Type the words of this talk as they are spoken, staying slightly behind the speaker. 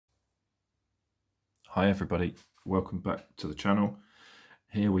Hi everybody, welcome back to the channel.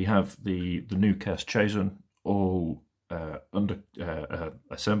 Here we have the new KES Chazen, all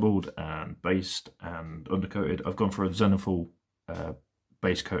assembled and based and undercoated. I've gone for a Zenithal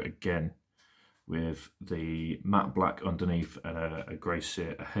base coat again, with the matte black underneath and a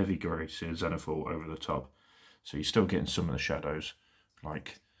heavy grey sear Zenithal over the top. So you're still getting some of the shadows,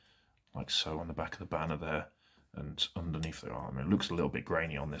 like so on the back of the banner there and underneath the arm. It looks a little bit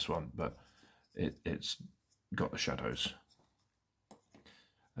grainy on this one, but it's got the shadows.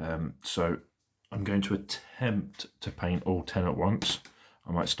 So I'm going to attempt to paint all 10 at once.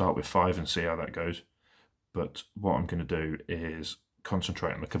 I might start with 5 and see how that goes, but what I'm going to do is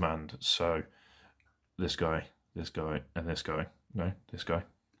concentrate on the command. So this guy, and this guy, no, this guy.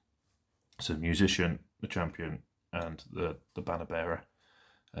 So the musician, the champion, and the banner bearer,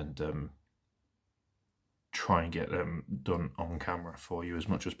 and try and get them done on camera for you as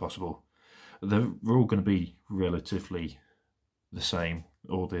much as possible. They're all going to be relatively the same.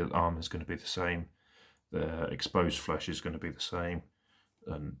 All the armour is going to be the same. The exposed flesh is going to be the same.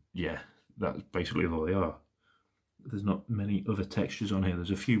 And yeah, that's basically all they are. There's not many other textures on here. There's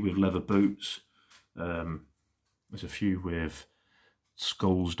a few with leather boots. There's a few with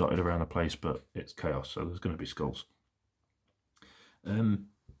skulls dotted around the place, but it's chaos, so there's going to be skulls. I'd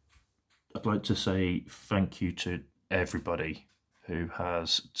like to say thank you to everybody who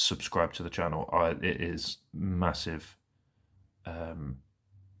has subscribed to the channel. It is massive, a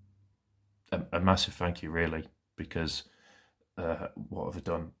massive thank you really, because what have I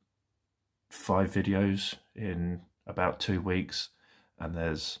done? 5 videos in about 2 weeks, and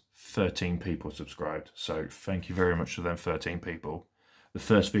there's 13 people subscribed. So thank you very much to them 13 people. The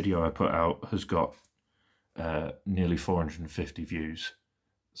first video I put out has got nearly 450 views.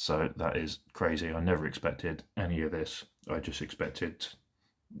 So that is crazy. I never expected any of this. I just expected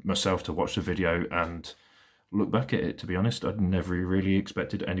myself to watch the video and look back at it, to be honest. I'd never really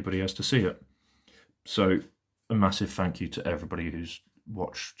expected anybody else to see it. So a massive thank you to everybody who's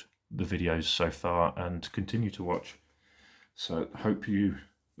watched the videos so far and continue to watch. So hope you...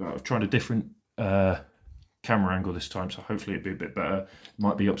 I've tried a different camera angle this time, so hopefully it'll be a bit better. It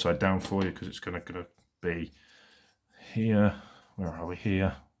might be upside down for you because it's going to be here. Where are we?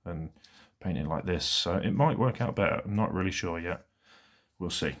 Here, and painting like this, so it might work out better. I'm not really sure yet. We'll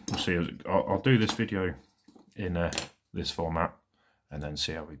see. We'll see. I'll do this video in this format and then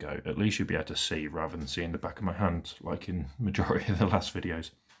see how we go. At least you'll be able to see rather than seeing the back of my hand like in majority of the last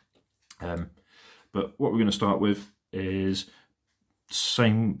videos. But what we're going to start with is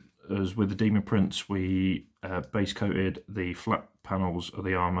same as with the Demon Prince. We base coated the flat panels of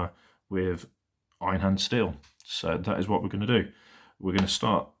the armour with Iron Hand steel. So that is what we're going to do. We're going to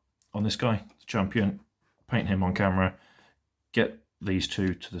start on this guy, the champion, paint him on camera, get these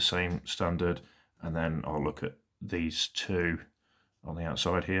two to the same standard, and then I'll look at these two on the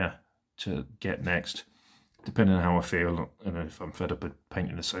outside here to get next. Depending on how I feel, and if I'm fed up with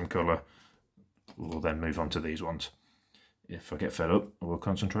painting the same colour, we'll then move on to these ones. If I get fed up, I will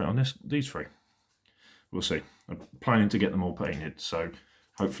concentrate on these three. We'll see. I'm planning to get them all painted, so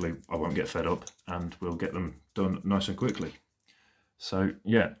hopefully I won't get fed up and we'll get them done nice and quickly. So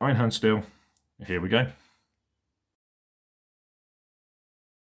yeah, Iron Hand steel, here we go.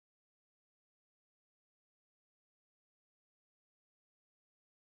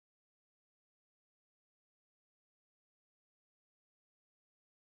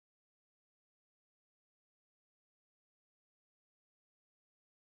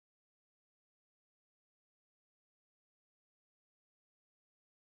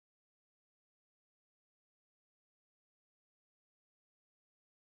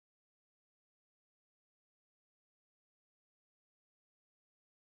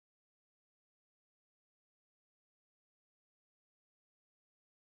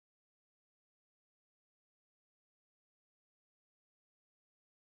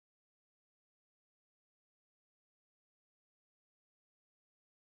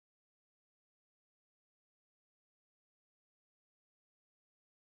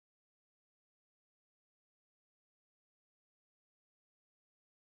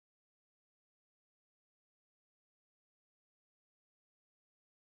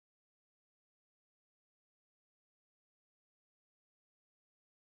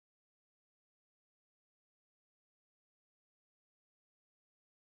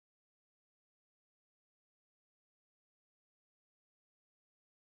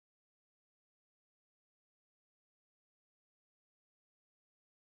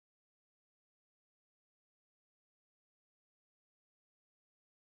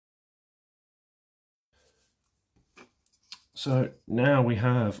 So now we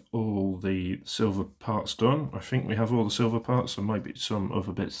have all the silver parts done. I think we have all the silver parts, and maybe some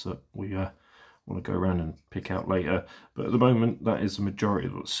other bits that we want to go around and pick out later. But at the moment, that is the majority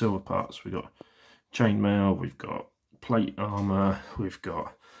of the silver parts. We've got chainmail, we've got plate armor, we've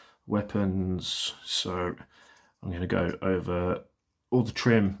got weapons. So I'm going to go over all the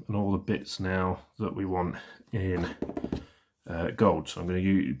trim and all the bits now that we want in gold. So I'm going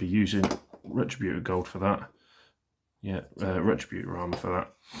to be using Retributor gold for that. Yeah, Retributor armor for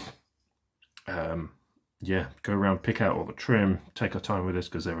that. Yeah, go around, pick out all the trim, take our time with this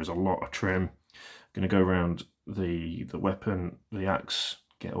because there is a lot of trim. Going to go around the weapon, the axe,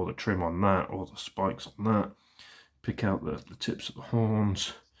 get all the trim on that, all the spikes on that, pick out the tips of the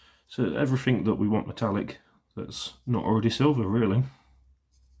horns. So everything that we want metallic that's not already silver, really.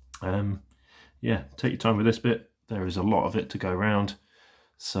 Yeah, take your time with this bit. There is a lot of it to go around.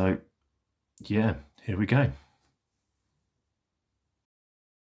 So yeah, here we go.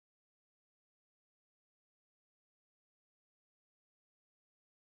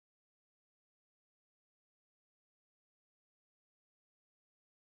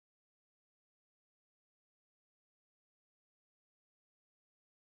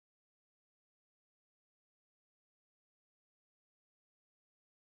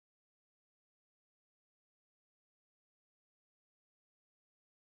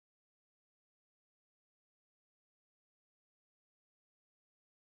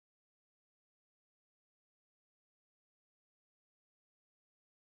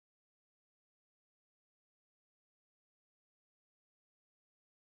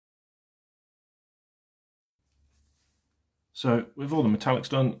 So with all the metallics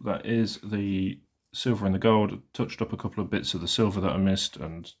done, that is the silver and the gold. I touched up a couple of bits of the silver that I missed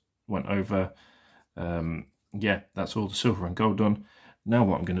and went over. Yeah, that's all the silver and gold done. Now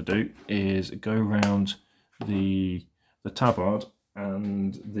what I'm going to do is go around the tabard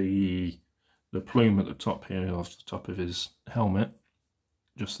and the plume at the top here, off the top of his helmet,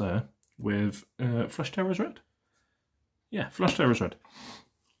 just there, with Flesh Tearers Red. Yeah, Flesh Tearers Red.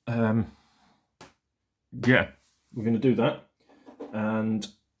 Yeah, we're going to do that. And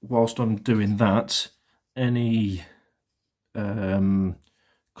whilst I'm doing that, any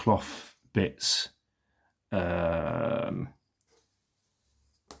cloth bits, I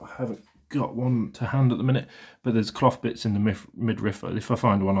haven't got one to hand at the minute, but there's cloth bits in the midriff. If I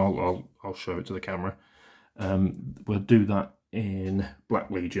find one, I'll show it to the camera. We'll do that in Black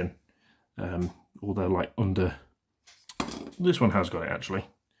Legion, or they're like under. This one has got it actually.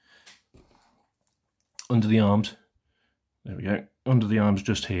 Under the arms, there we go, under the arms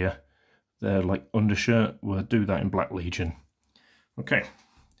just here, they're like undershirt. We'll do that in Black Legion. Okay,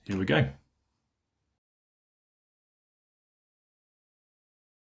 here we go.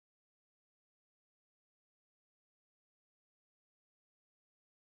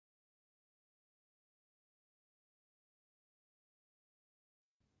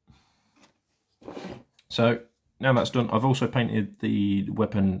 So now that's done, I've also painted the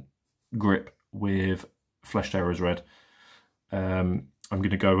weapon grip with Flesh Tearers Red. I'm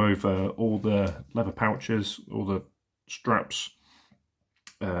going to go over all the leather pouches, all the straps,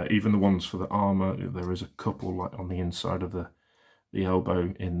 even the ones for the armour. There is a couple like on the inside of the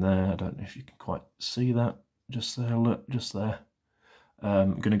elbow in there. I don't know if you can quite see that. Just there, look, just there.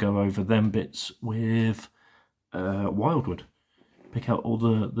 I'm going to go over them bits with Wildwood. Pick out all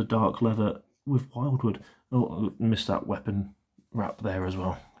the dark leather with Wildwood. Oh, I missed that weapon wrap there as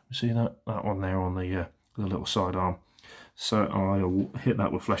well. You see that one there on the little side arm. So I'll hit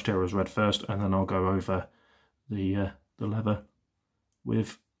that with Flesh Tearers Red first, and then I'll go over the leather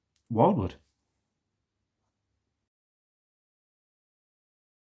with Wildwood.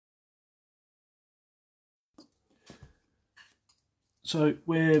 So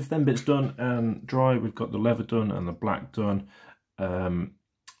with them bits done and dry, we've got the leather done and the black done. What I'm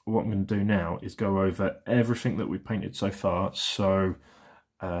going to do now is go over everything that we've painted so far. So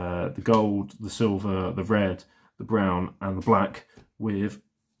the gold, the silver, the red, the brown and the black with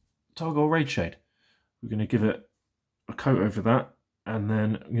Targol Raidshade. We're going to give it a coat over that, and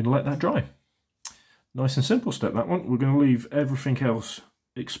then I'm going to let that dry. Nice and simple step, that one. We're going to leave everything else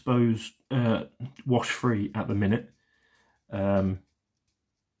exposed, wash free at the minute.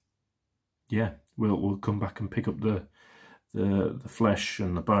 Yeah, we'll come back and pick up the flesh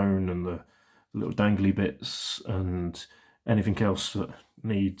and the bone and the little dangly bits and anything else that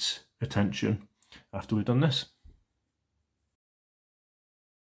needs attention after we've done this.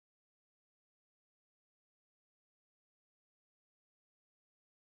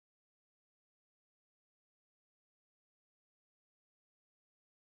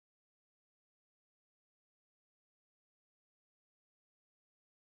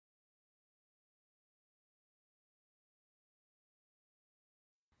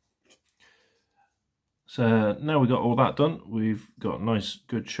 So now we've got all that done, we've got a nice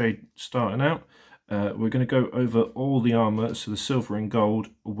good shade starting out. We're going to go over all the armour, so the silver and gold,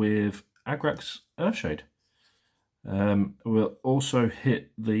 with Agrax Earthshade. We'll also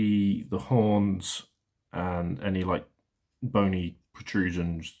hit the horns and any like bony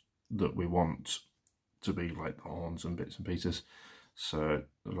protrusions that we want to be like the horns and bits and pieces. So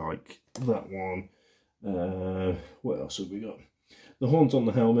like that one. What else have we got? The horns on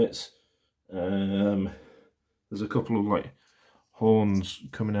the helmets. There's a couple of like horns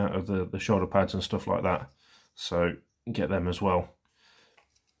coming out of the shoulder pads and stuff like that, so get them as well.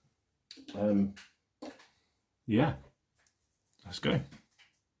 Yeah, let's go.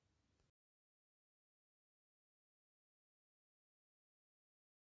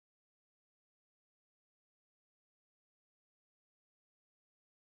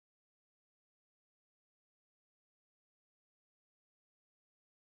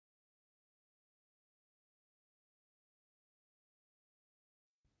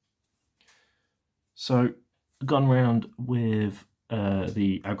 So, gone round with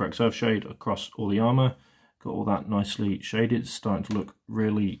the Agrax Earthshade across all the armour, got all that nicely shaded. It's starting to look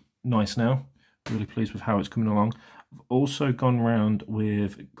really nice now. Really pleased with how it's coming along. I've also gone round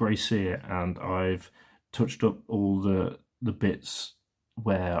with Grey Seer, and I've touched up all the bits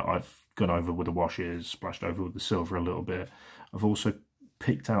where I've gone over with the washes, splashed over with the silver a little bit. I've also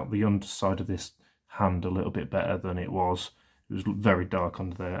picked out the underside of this hand a little bit better than it was. It was very dark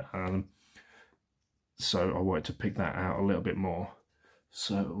under there. So I wanted to pick that out a little bit more.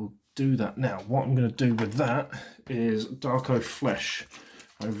 So we'll do that now. What I'm going to do with that is Dark Oath Flesh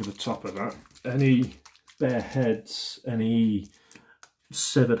over the top of that. Any bare heads, any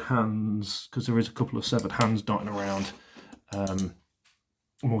severed hands, because there is a couple of severed hands dotting around. I'm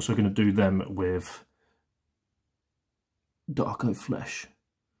also going to do them with Dark Oath Flesh.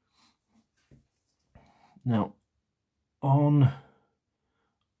 Now, on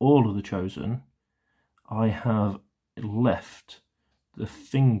all of the Chosen, I have left the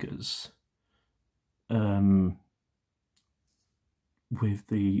fingers with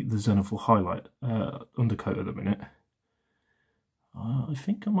the Zenithal highlight undercoat at the minute. I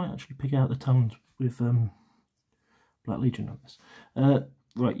think I might actually pick out the talons with Black Legion on this.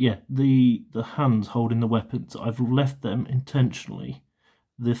 Right, yeah, the hands holding the weapons, I've left them intentionally.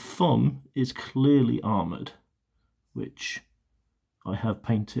 The thumb is clearly armoured, which I have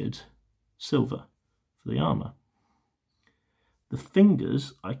painted silver for the armour. The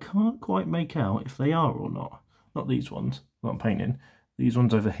fingers, I can't quite make out if they are or not. Not these ones that I'm painting. These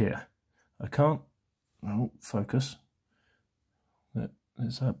ones over here. I can't... Oh, focus.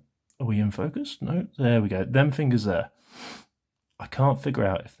 Is that... Are we in focus? No, there we go. Them fingers there. I can't figure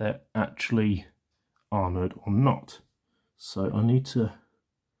out if they're actually armoured or not. So I need to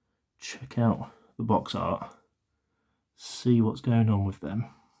check out the box art, see what's going on with them,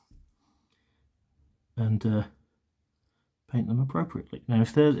 and paint them appropriately. Now,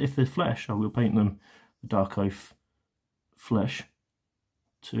 if they're flesh, I will paint them the Dark Oath Flesh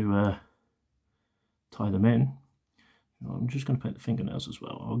to tie them in. I'm just going to paint the fingernails as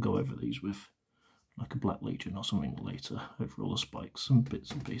well. I'll go over these with like a Black Legion or something later, over all the spikes and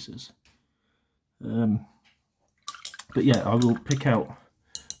bits and pieces. But yeah, I will pick out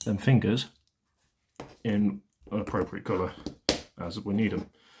them fingers in an appropriate colour as we need them.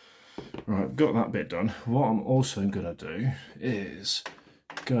 Right, got that bit done. What I'm also going to do is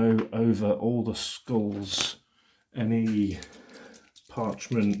go over all the skulls, any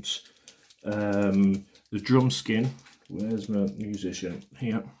parchment, the drum skin. Where's my musician?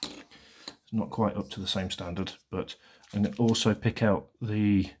 Here. It's not quite up to the same standard, but I'm going to also pick out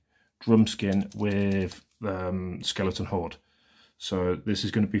the drum skin with Skeleton Horde. So this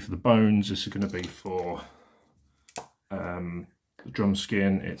is going to be for the bones, this is going to be for the drum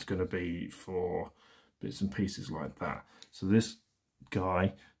skin, it's going to be for bits and pieces like that. So this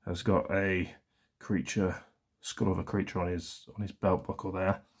guy has got a creature, skull of a creature on his belt buckle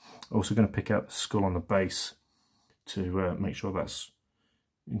there. Also going to pick out the skull on the base to make sure that's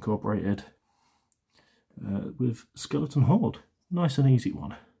incorporated with Skeleton Horde. Nice and easy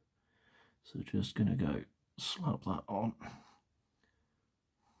one. So just going to go slap that on.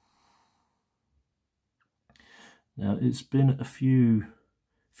 Now it's been a few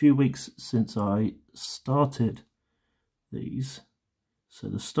weeks since I started these, so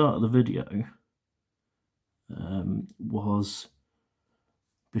the start of the video was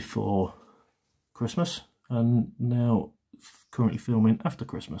before Christmas, and now currently filming after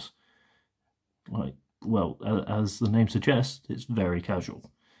Christmas. Like, well, as the name suggests, it's very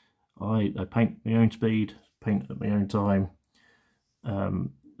casual. I paint my own speed, paint at my own time,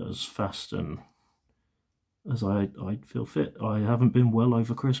 as fast and as I feel fit. I haven't been well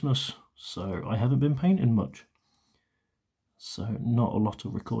over Christmas, so I haven't been painting much. So not a lot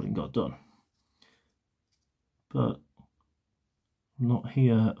of recording got done. But I'm not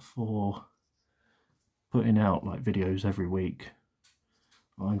here for putting out like videos every week.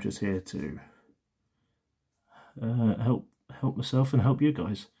 I'm just here to help myself and help you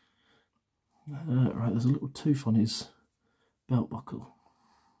guys. Right, there's a little tooth on his belt buckle.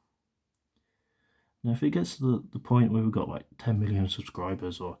 Now if it gets to the point where we've got like 10 million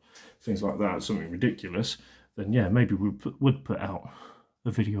subscribers or things like that, something ridiculous, then yeah, maybe we would put out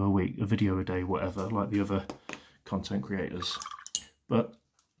a video a week, a video a day, whatever, like the other content creators. But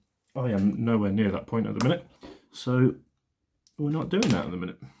I am nowhere near that point at the minute, so we're not doing that at the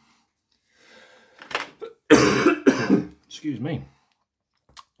minute. Excuse me.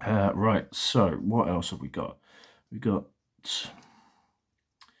 Right, so what else have we got? We got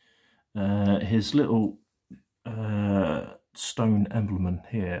his little stone emblem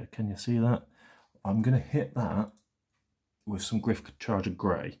here. Can you see that? I'm going to hit that with some Gryph-Charger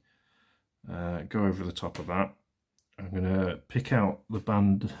Grey. Go over the top of that. I'm going to pick out the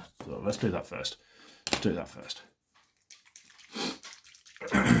band. So let's do that first. Let's do that first.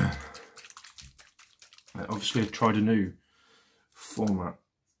 Obviously, I've tried a new format.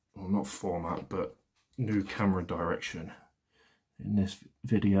 Well, not format, but new camera direction in this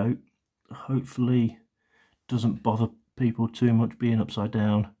video. Hopefully doesn't bother people too much being upside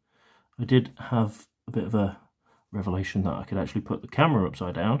down. I did have a bit of a revelation that I could actually put the camera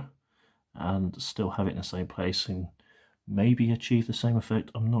upside down and still have it in the same place and maybe achieve the same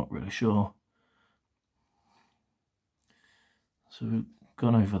effect. I'm not really sure. So we've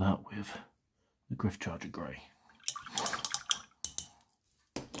gone over that with the Gryph-Charger Grey.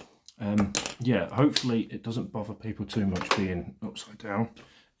 Yeah, hopefully it doesn't bother people too much being upside down.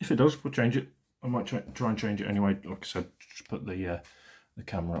 If it does, we'll change it. I might try and change it anyway. Like I said, just put the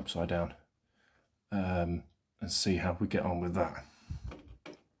camera upside down and see how we get on with that.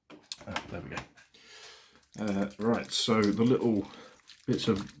 There we go. Right, so the little bits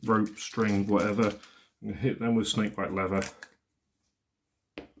of rope, string, whatever, I'm going to hit them with snakebite leather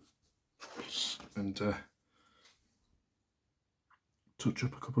and touch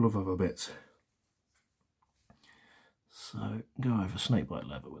up a couple of other bits. So go over snakebite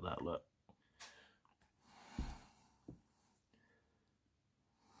leather with that, look.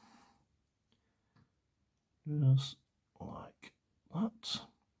 Just like that.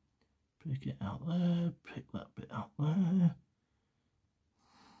 Pick it out there, pick that bit out there.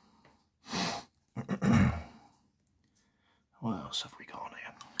 What else have we got on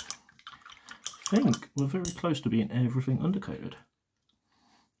here? I think we're very close to being everything undercoated.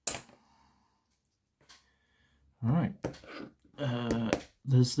 Alright,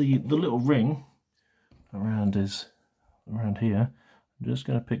 there's the little ring around here. I'm just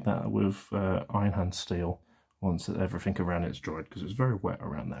going to pick that up with iron hand steel once everything around it's dried, because it's very wet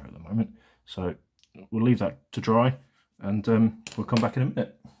around there at the moment. So we'll leave that to dry and we'll come back in a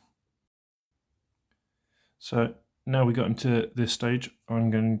minute. So now we got into this stage, I'm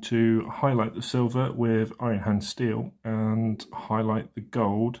going to highlight the silver with iron hand steel and highlight the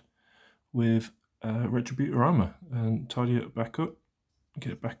gold with Retributor armor and tidy it back up,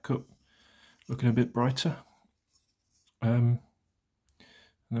 get it back up looking a bit brighter, and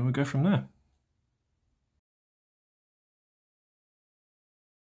then we'll go from there.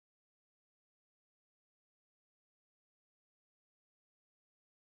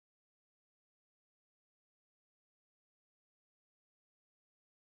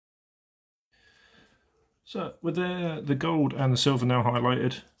 So with the gold and the silver now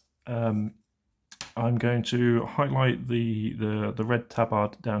highlighted, I'm going to highlight the red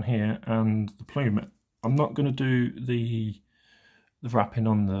tabard down here and the plume. I'm not going to do the wrapping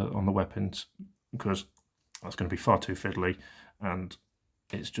on the weapons because that's going to be far too fiddly and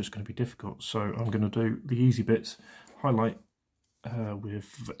it's just going to be difficult. So I'm going to do the easy bits, highlight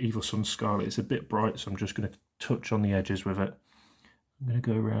with Evil Sunz Scarlet. It's a bit bright, so I'm just going to touch on the edges with it. I'm going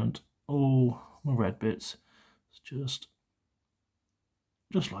to go around all my red bits, just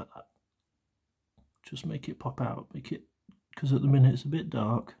like that. Just make it pop out, make it, because at the minute it's a bit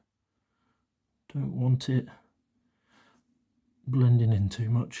dark. Don't want it blending in too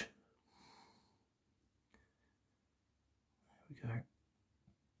much. There we go.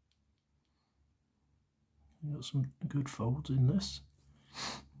 We've got some good folds in this.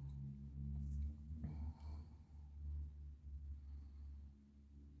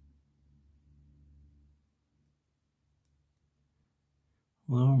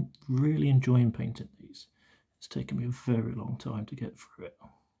 Well, I'm really enjoying painting these. It's taken me a very long time to get through it.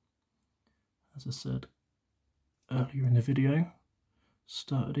 As I said, earlier in the video.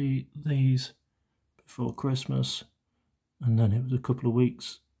 Started these before Christmas, and then it was a couple of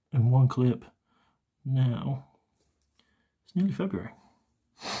weeks in one clip. Now it's nearly February.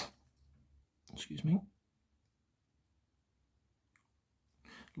 Excuse me.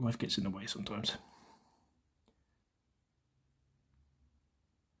 Life gets in the way sometimes.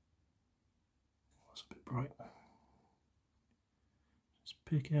 That's a bit bright. Just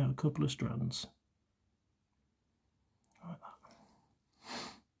pick out a couple of strands. Like that.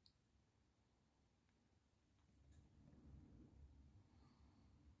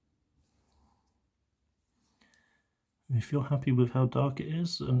 And if you're happy with how dark it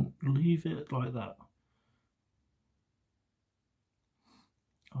is, then leave it like that.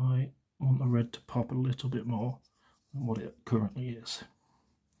 I want the red to pop a little bit more than what it currently is.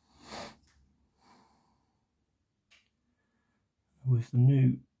 With the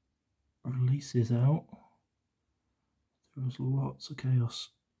new releases out, there's lots of Chaos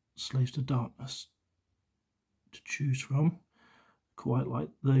Slaves to Darkness to choose from. Quite like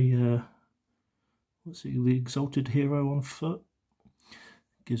the the Exalted Hero on Foot.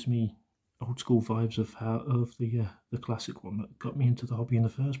 Gives me old school vibes of the classic one that got me into the hobby in the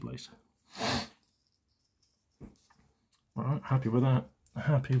first place. Right, happy with that.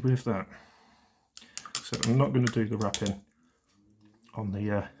 Happy with that. So I'm not going to do the wrapping on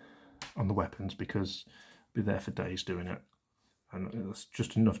the weapons because I'll be there for days doing it, and that's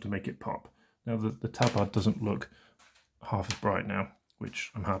just enough to make it pop. Now the tabard doesn't look half as bright now,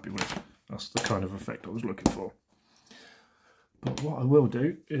 which I'm happy with. That's the kind of effect I was looking for. But what I will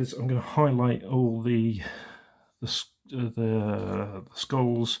do is I'm going to highlight all the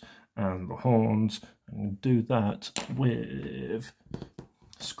skulls and the horns. I'm going to do that with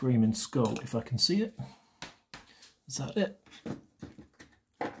Screaming Skull, if I can see it. Is that it?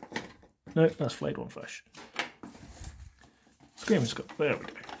 No, that's Flayed One Flesh. Screaming Skull, there we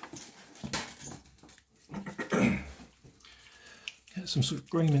go. Get some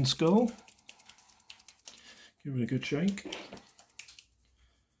Screaming Skull. Give it a good shake.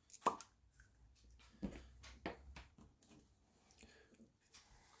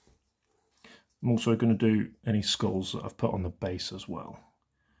 I'm also going to do any skulls that I've put on the base as well.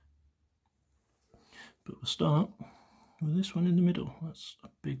 But we'll start with this one in the middle. That's a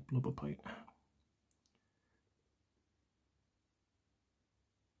big blubber plate.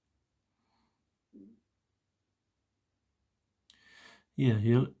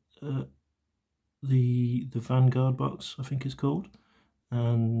 Yeah, the Vanguard box, I think it's called,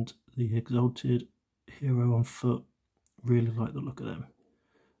 and the Exalted Hero on Foot. Really like the look of them.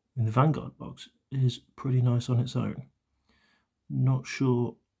 And the Vanguard box is pretty nice on its own. Not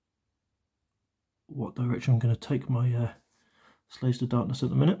sure what direction I'm going to take my Slaves to Darkness at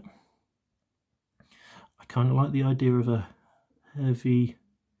the minute. I kind of like the idea of a heavy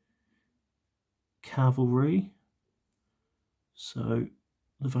cavalry. So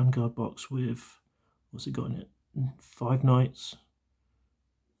the Vanguard box with, what's it got in it? 5 knights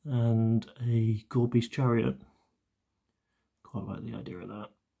and a Gorebeast chariot. Quite like the idea of that.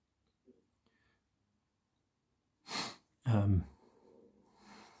 Where am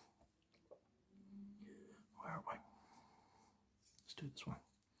I? Let's do this one.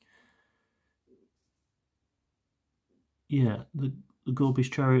 Yeah, the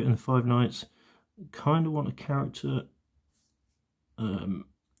Gorebeast chariot and the 5 knights. Kind of want a character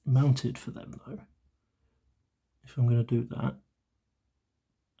mounted for them though, if I'm going to do that.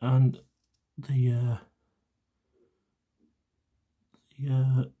 And the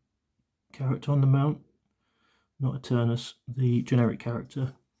character on the mount, not Eternus, the generic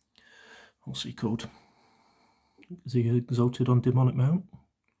character, what's he called? Is he Exalted on Demonic Mount?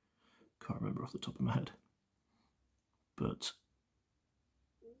 Can't remember off the top of my head. But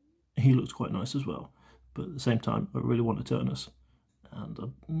he looks quite nice as well. But at the same time, I really want Eternus. And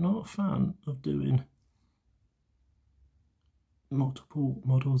I'm not a fan of doing multiple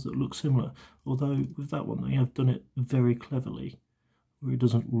models that look similar. Although with that one, they have done it very cleverly, where it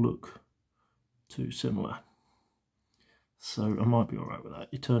doesn't look too similar. So I might be alright with that.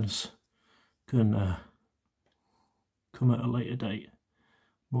 Eternus can come at a later date,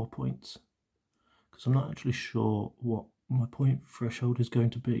 more points. Because I'm not actually sure what my point threshold is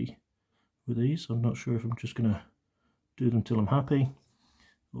going to be with these. I'm not sure if I'm just going to do them till I'm happy,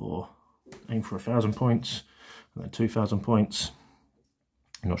 or aim for 1,000 points and then 2,000 points.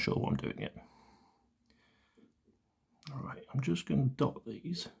 I'm not sure what I'm doing yet. Alright, I'm just going to dot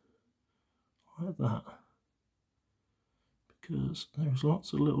these like that, because there's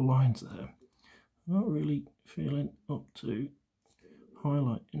lots of little lines there. I'm not really feeling up to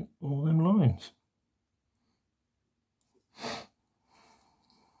highlighting all them lines.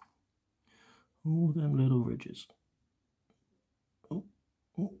 All them little ridges. Oh,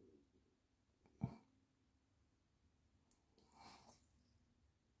 oh.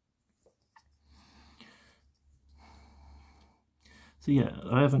 So yeah,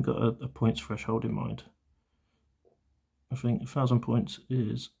 I haven't got a points threshold in mind. I think 1,000 points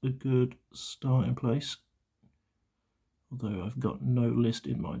is a good starting place, although I've got no list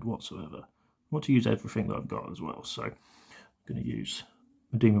in mind whatsoever. I want to use everything that I've got as well, so I'm going to use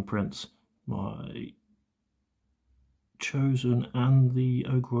the Demon Prince, my Chosen, and the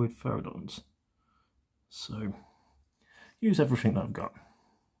Ogroid Pterodons. So use everything that I've got.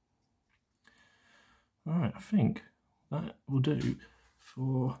 Alright, I think that will do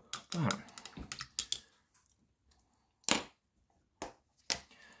for that.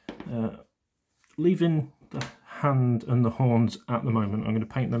 Leaving the hand and the horns at the moment, I'm going to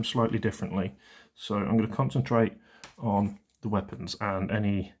paint them slightly differently. So I'm going to concentrate on the weapons and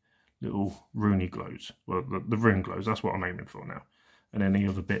any little runey glows. Well, the rune glows, that's what I'm aiming for now. And any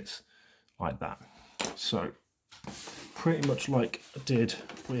other bits like that. So, pretty much like I did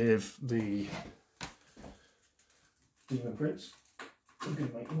with the Demon Prince, I'm going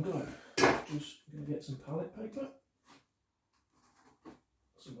to make them glow. Just going to get some palette paper.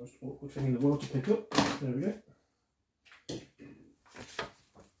 That's the most awkward thing in the world to pick up. There we go.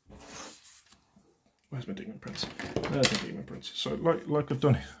 Where's my Demon Prince? There's my Demon Prince. So like I've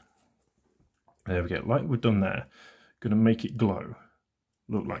done it. There we go. Like we've done there. Going to make it glow.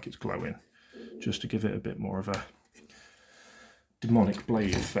 Look like it's glowing. Just to give it a bit more of a demonic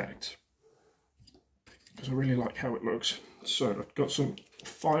blade effect. Because I really like how it looks. So I've got some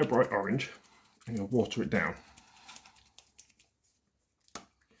Fire Bright Orange. I'm going to water it down.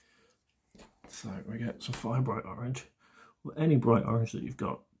 So we get some Fire Bright Orange, or any bright orange that you've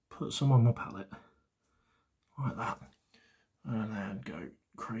got, put some on the palette, like that, and then go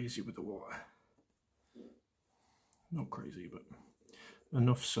crazy with the water. Not crazy, but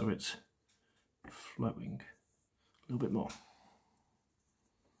enough so it's flowing a little bit more.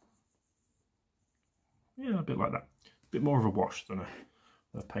 Yeah, a bit like that. A bit more of a wash than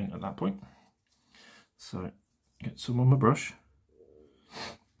a paint at that point. So get some on my brush.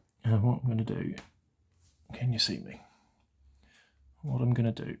 And what I'm going to do, can you see me? What I'm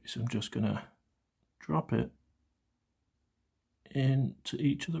going to do is I'm just going to drop it into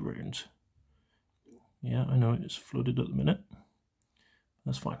each of the runes. Yeah, I know it's flooded at the minute.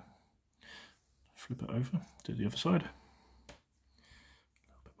 That's fine. Flip it over to the other side. A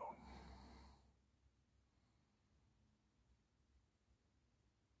little bit more.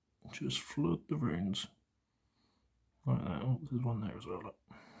 Just flood the runes. Like that. Oh, there's one there as well. Look.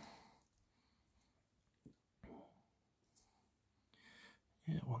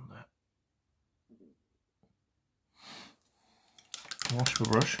 Yeah, one there. Wash the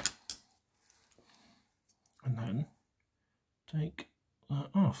brush. And then take that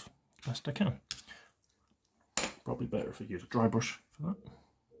off best I can. Probably better if I use a dry brush for that.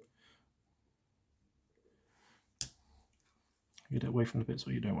 Get it away from the bits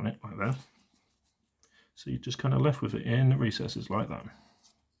where you don't want it, like that. So you're just kind of left with it in the recesses like that.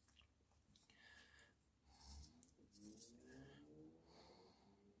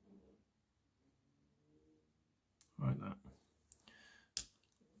 Like that.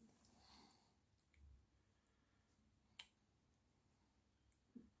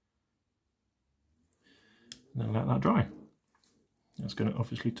 And then let that dry. That's going to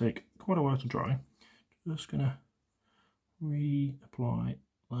obviously take quite a while to dry. Just going to reapply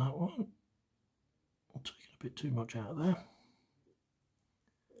that one. I'm taking a bit too much out of there.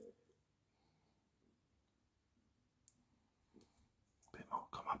 A bit more,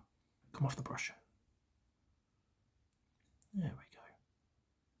 come on, come off the brush. There we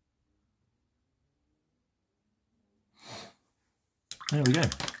go. There we go.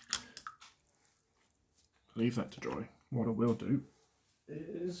 Leave that to dry. What I will do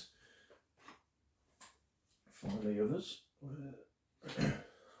is find the others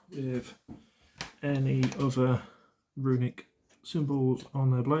with any other runic symbols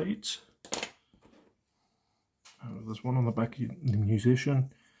on their blades. There's one on the back of the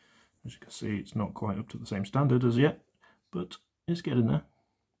musician. As you can see, it's not quite up to the same standard as yet, but it's getting there.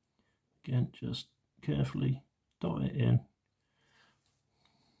 Again, just carefully dot it in.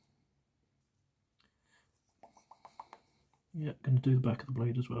 Yeah, going to do the back of the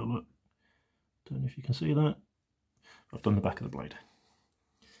blade as well, look. Don't know if you can see that. I've done the back of the blade.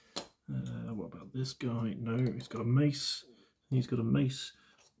 What about this guy? No, he's got a mace. He's got a mace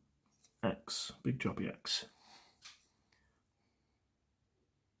axe, big choppy axe.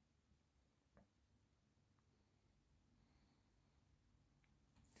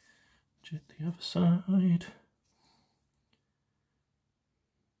 the other side.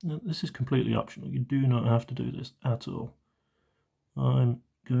 Now, this is completely optional. You do not have to do this at all. I'm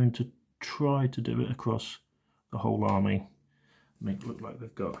going to try to do it across the whole army. Make it look like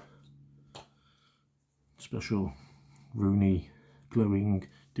they've got special runey, glowing,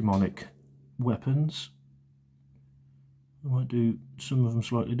 demonic weapons. I might do some of them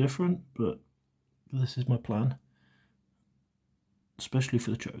slightly different, but this is my plan, especially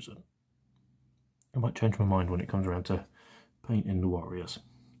for the Chosen. I might change my mind when it comes around to painting the warriors,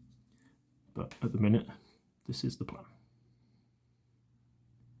 but at the minute, this is the plan.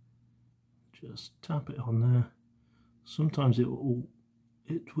 Just tap it on there. Sometimes it will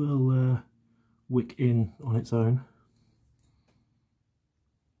wick in on its own.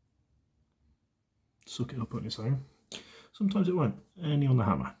 Suck it up on its own. Sometimes it won't. Any on the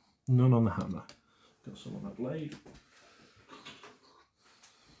hammer. None on the hammer. Got some on that blade.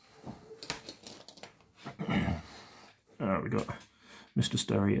 We got Mr.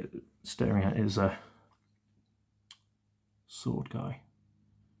 staring at his sword guy.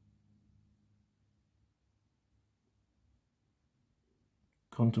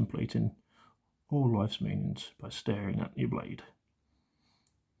 Contemplating all life's meanings by staring at your blade.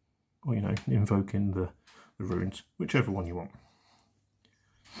 Or, you know, invoking the runes, whichever one you want.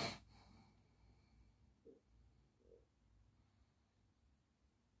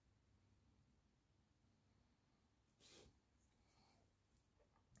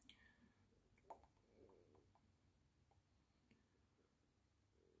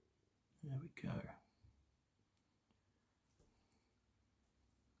 There we go.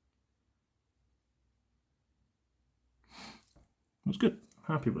 That's good.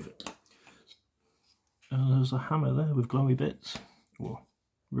 Happy with it. There's a hammer there with glowy bits, or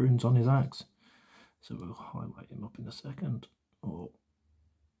runes on his axe. So we'll highlight him up in a second, or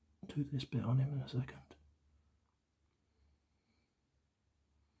do this bit on him in a second.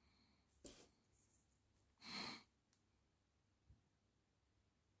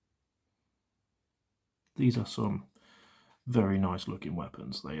 These are some very nice looking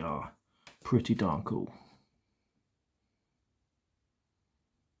weapons. They are pretty darn cool.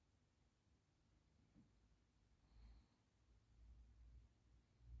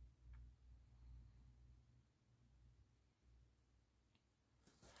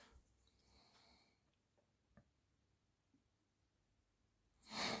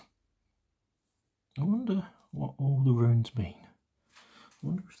 I wonder what all the runes mean. I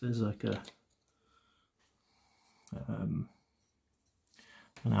wonder if there's like an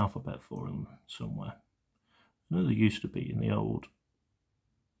alphabet for them somewhere. I know there used to be in the old,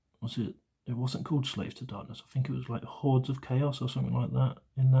 it wasn't called Slaves to Darkness, I think it was like Hordes of Chaos or something like that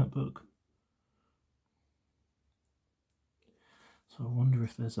in that book. So I wonder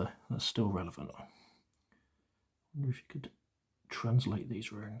if that's still relevant. I wonder if you could translate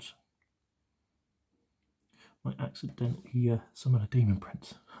these runes. Might accidentally summon a demon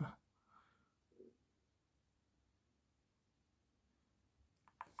prince.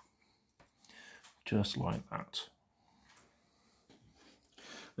 Just like that.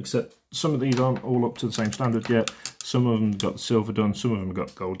 Except some of these aren't all up to the same standard yet. Some of them got silver done, some of them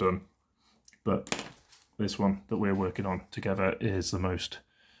got gold done. But this one that we're working on together is the most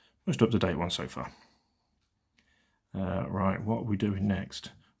up-to-date one so far. Right, what are we doing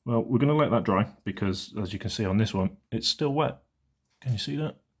next? Well, we're going to let that dry because, as you can see on this one, it's still wet. Can you see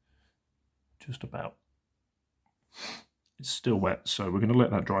that? Just about. It's still wet, so we're going to let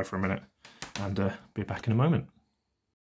that dry for a minute and be back in a moment.